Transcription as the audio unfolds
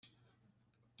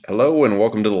Hello and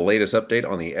welcome to the latest update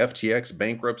on the FTX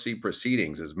bankruptcy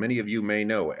proceedings. As many of you may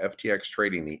know, FTX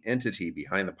Trading, the entity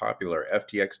behind the popular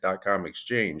FTX.com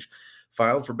exchange,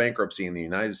 filed for bankruptcy in the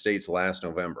United States last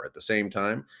November. At the same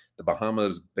time, the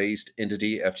Bahamas based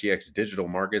entity FTX Digital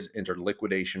Markets entered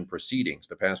liquidation proceedings.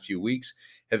 The past few weeks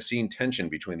have seen tension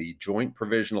between the joint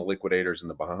provisional liquidators in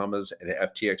the Bahamas and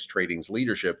FTX Trading's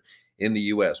leadership in the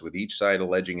U.S., with each side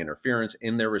alleging interference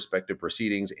in their respective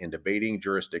proceedings and debating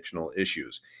jurisdictional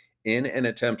issues. In an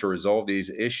attempt to resolve these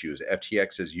issues,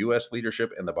 FTX's U.S.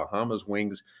 leadership and the Bahamas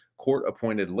Wing's court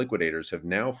appointed liquidators have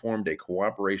now formed a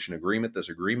cooperation agreement. This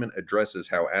agreement addresses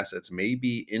how assets may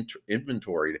be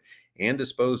inventoried and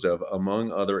disposed of,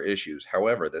 among other issues.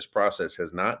 However, this process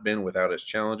has not been without its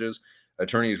challenges.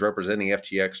 Attorneys representing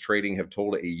FTX Trading have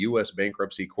told a U.S.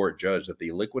 bankruptcy court judge that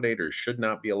the liquidators should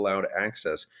not be allowed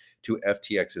access to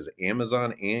FTX's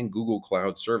Amazon and Google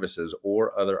Cloud services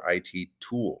or other IT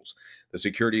tools. The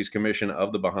Securities Commission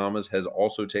of the Bahamas has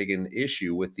also taken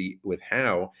issue with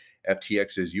how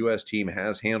FTX's U.S. team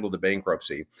has handled the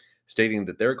bankruptcy, stating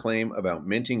that their claim about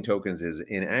minting tokens is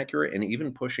inaccurate and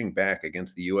even pushing back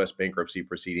against the U.S. bankruptcy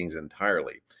proceedings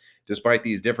entirely. Despite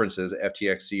these differences,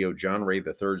 FTX CEO John Ray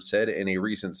III said in a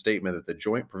recent statement that the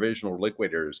joint provisional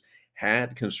liquidators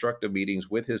had constructive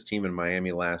meetings with his team in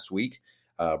Miami last week.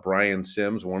 Brian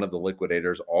Sims, one of the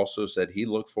liquidators, also said he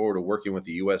looked forward to working with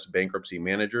the U.S. bankruptcy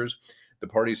managers. The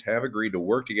parties have agreed to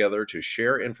work together to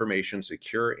share information,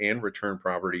 secure and return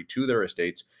property to their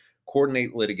estates,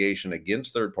 coordinate litigation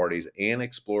against third parties, and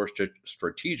explore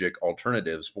strategic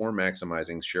alternatives for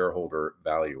maximizing shareholder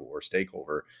value or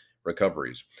stakeholder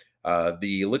recoveries.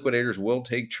 The liquidators will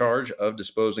take charge of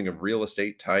disposing of real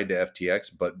estate tied to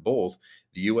FTX, but both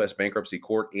the U.S. Bankruptcy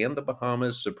Court and the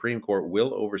Bahamas Supreme Court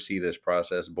will oversee this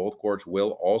process. Both courts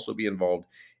will also be involved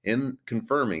in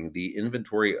confirming the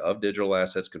inventory of digital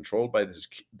assets controlled by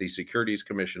the Securities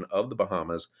Commission of the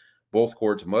Bahamas. Both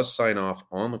courts must sign off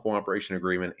on the cooperation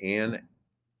agreement, and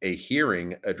a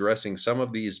hearing addressing some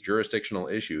of these jurisdictional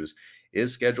issues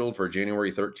is scheduled for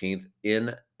January 13th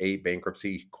in a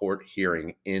bankruptcy court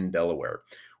hearing in Delaware.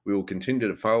 We will continue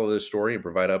to follow this story and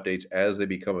provide updates as they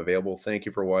become available. Thank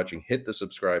you for watching. Hit the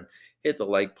subscribe, hit the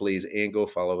like, please, and go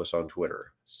follow us on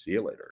Twitter. See you later.